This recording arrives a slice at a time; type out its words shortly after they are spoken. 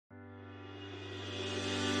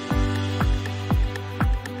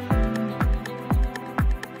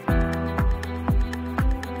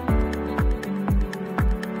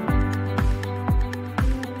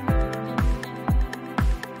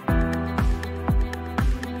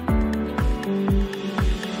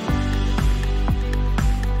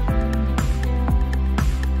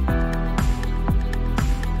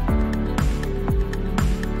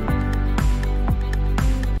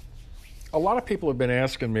lot of people have been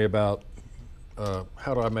asking me about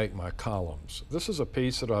how do I make my columns. This is a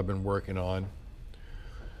piece that I've been working on,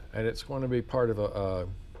 and it's going to be part of a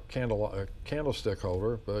candlestick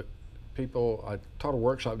holder, but people, I taught a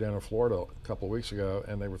workshop down in Florida a couple of weeks ago,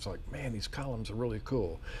 and they were like, man, these columns are really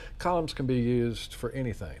cool. Columns can be used for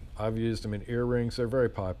anything. I've used them in earrings. They're very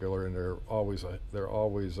popular, and they're always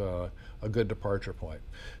a good departure point.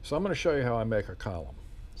 So I'm going to show you how I make a column.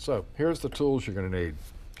 So here's the tools you're going to need.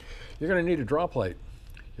 You're going to need a draw plate.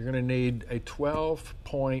 You're going to need a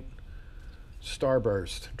 12-point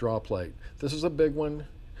starburst draw plate. This is a big one.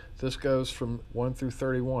 This goes from 1 through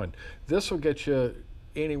 31. This will get you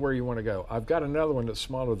anywhere you want to go. I've got another one that's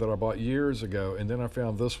smaller that I bought years ago, and then I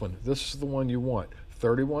found this one. This is the one you want.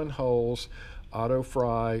 31 holes, auto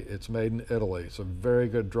fry. It's made in Italy. It's a very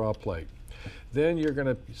good draw plate. Then you're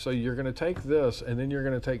going to take this, and then you're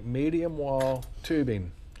going to take medium wall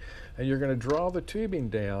tubing, and you're going to draw the tubing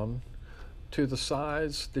down to the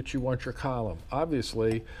size that you want your column.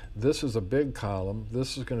 Obviously, this is a big column.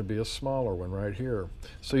 This is going to be a smaller one right here.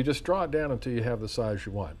 So you just draw it down until you have the size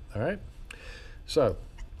you want, all right? So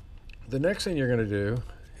the next thing you're going to do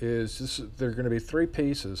is, there are going to be 3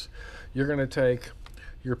 pieces. You're going to take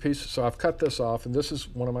your pieces. So I've cut this off, and this is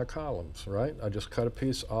one of my columns, right? I just cut a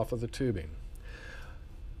piece off of the tubing.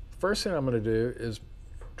 First thing I'm going to do is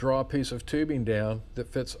draw a piece of tubing down that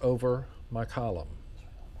fits over my column.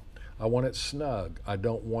 I want it snug. I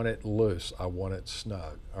don't want it loose. I want it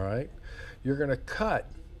snug, all right? You're going to cut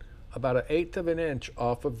about 1/8 of an inch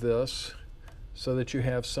off of this so that you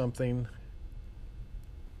have something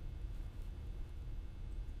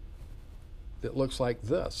that looks like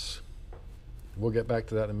this. We'll get back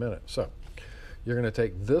to that in a minute. So you're going to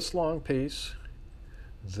take this long piece,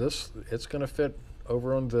 it's going to fit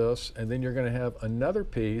over on this, and then you're going to have another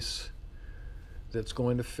piece that's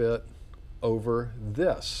going to fit over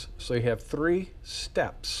this. So you have 3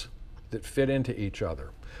 steps that fit into each other.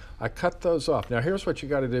 I cut those off. Now here's what you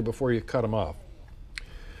got to do before you cut them off.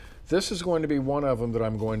 This is going to be one of them that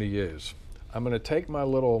I'm going to use. I'm going to take my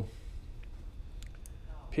little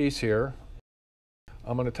piece here.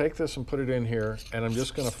 I'm going to take this and put it in here, and I'm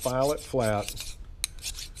just going to file it flat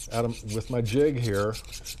with my jig here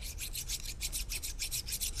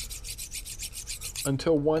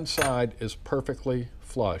until one side is perfectly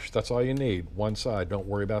flush. That's all you need, one side. Don't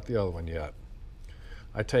worry about the other one yet.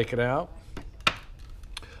 I take it out.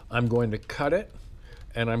 I'm going to cut it,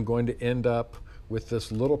 and I'm going to end up with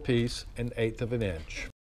this little piece 1/8 of an inch.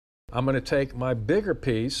 I'm going to take my bigger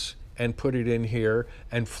piece and put it in here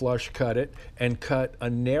and flush cut it and cut a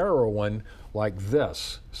narrower one like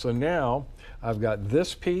this. So now I've got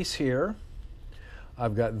this piece here,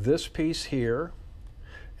 I've got this piece here,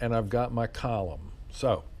 and I've got my column.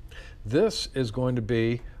 So this is going to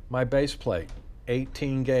be my base plate,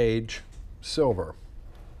 18 gauge silver.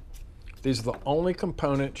 These are the only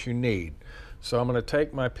components you need. So I'm going to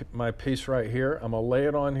take my piece right here, I'm going to lay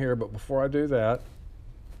it on here, but before I do that,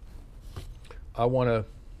 I want to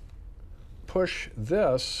push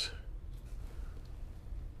this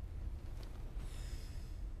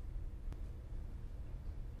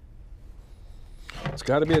it's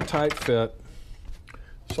got to be a tight fit,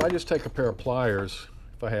 so I just take a pair of pliers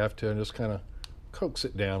if I have to and just kind of coax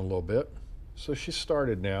it down a little bit. So she's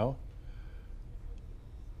started now,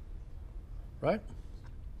 right?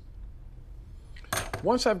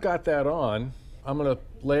 Once I've got that on, I'm going to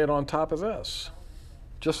lay it on top of this,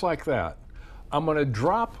 just like that. I'm going to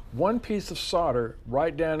drop one piece of solder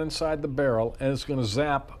right down inside the barrel, and it's going to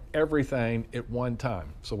zap everything at one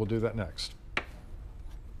time. So we'll do that next.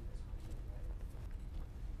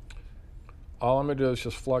 All I'm going to do is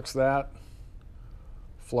just flux that,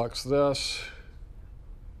 flux this,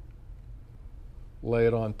 lay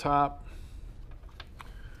it on top,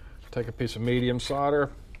 take a piece of medium solder,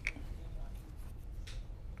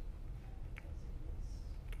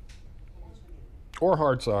 or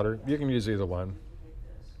hard solder, you can use either one,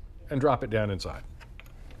 and drop it down inside.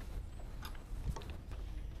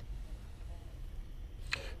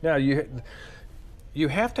 Now you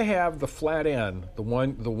have to have the flat end, the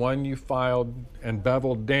one you filed and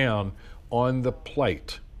beveled down on the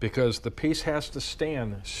plate, because the piece has to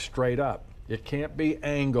stand straight up. It can't be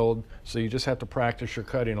angled, so you just have to practice your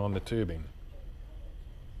cutting on the tubing.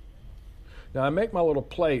 Now I make my little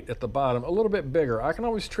plate at the bottom a little bit bigger. I can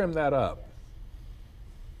always trim that up.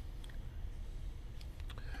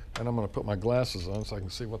 And I'm going to put my glasses on so I can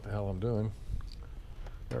see what the hell I'm doing.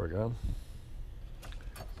 There we go.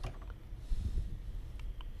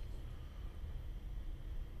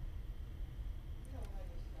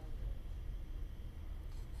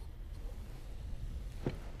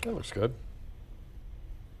 That looks good.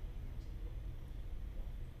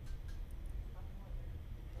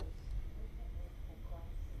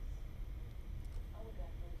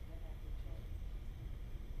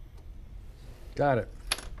 Got it.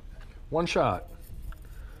 One shot.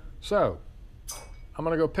 So I'm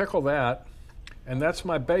going to go pickle that, and that's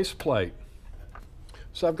my base plate.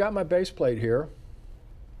 So I've got my base plate here,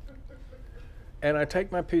 and I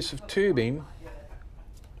take my piece of tubing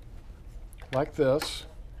like this.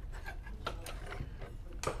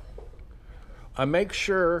 I make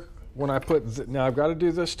sure when I put, now I've got to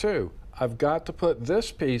do this too. I've got to put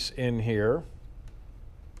this piece in here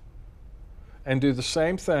and do the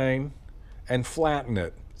same thing and flatten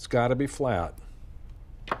it. It's got to be flat.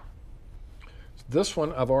 This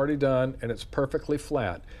one I've already done, and it's perfectly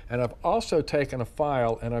flat. And I've also taken a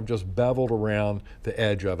file and I've just beveled around the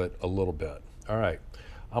edge of it a little bit. All right,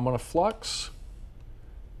 I'm going to flux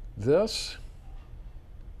this,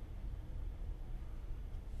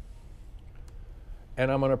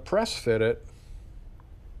 and I'm going to press fit it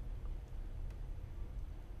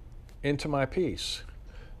into my piece,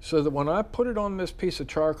 so that when I put it on this piece of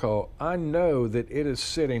charcoal, I know that it is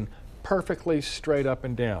sitting perfectly straight up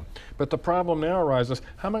and down. But the problem now arises,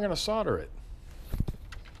 how am I going to solder it?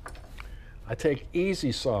 I take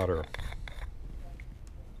easy solder.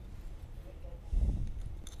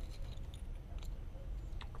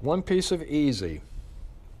 One piece of easy.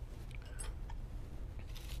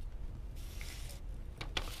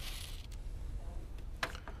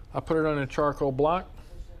 I put it on a charcoal block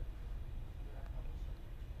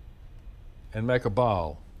and make a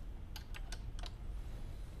ball.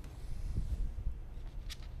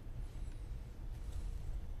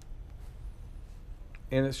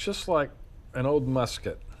 And it's just like an old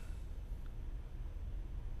musket.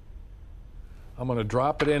 I'm going to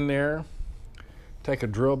drop it in there, take a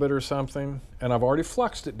drill bit or something, and I've already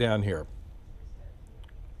fluxed it down here.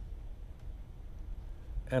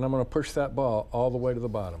 And I'm going to push that ball all the way to the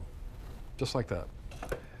bottom, just like that.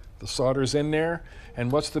 The solder's in there,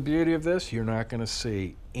 and what's the beauty of this? You're not going to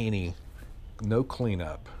see no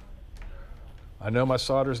cleanup. I know my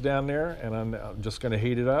solder's down there, and I'm just going to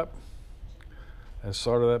heat it up and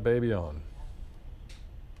solder that baby on.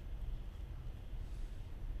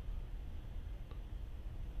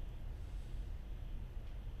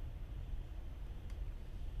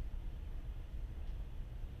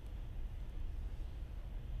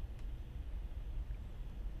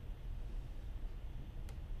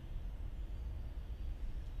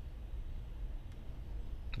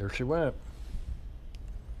 There she went.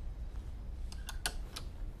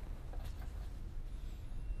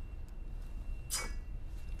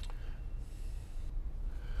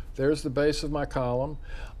 There's the base of my column.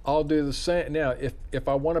 I'll do the same. Now, if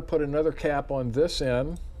I want to put another cap on this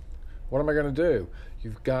end, what am I going to do?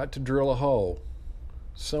 You've got to drill a hole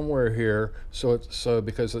somewhere here,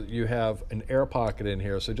 because you have an air pocket in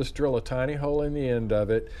here. So just drill a tiny hole in the end of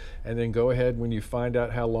it, and then go ahead when you find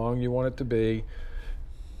out how long you want it to be.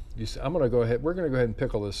 I'm going to go ahead. We're going to go ahead and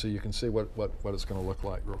pickle this so you can see what it's going to look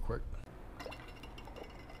like real quick.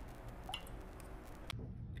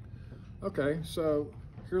 Okay, so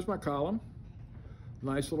here's my column.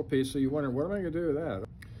 Nice little piece. So you wonder, what am I going to do with that?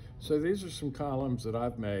 So these are some columns that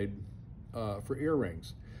I've made for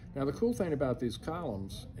earrings. Now the cool thing about these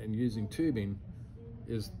columns and using tubing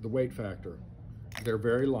is the weight factor. They're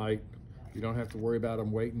very light. You don't have to worry about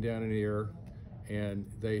them weighting down an ear, and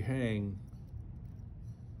they hang.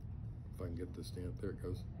 If I can get this down, there it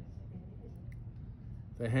goes.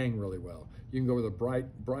 They hang really well. You can go with a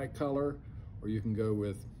bright color, or you can go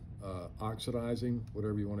with oxidizing,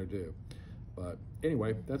 whatever you want to do. But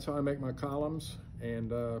anyway, that's how I make my columns,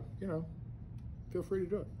 and you know, feel free to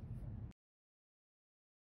do it.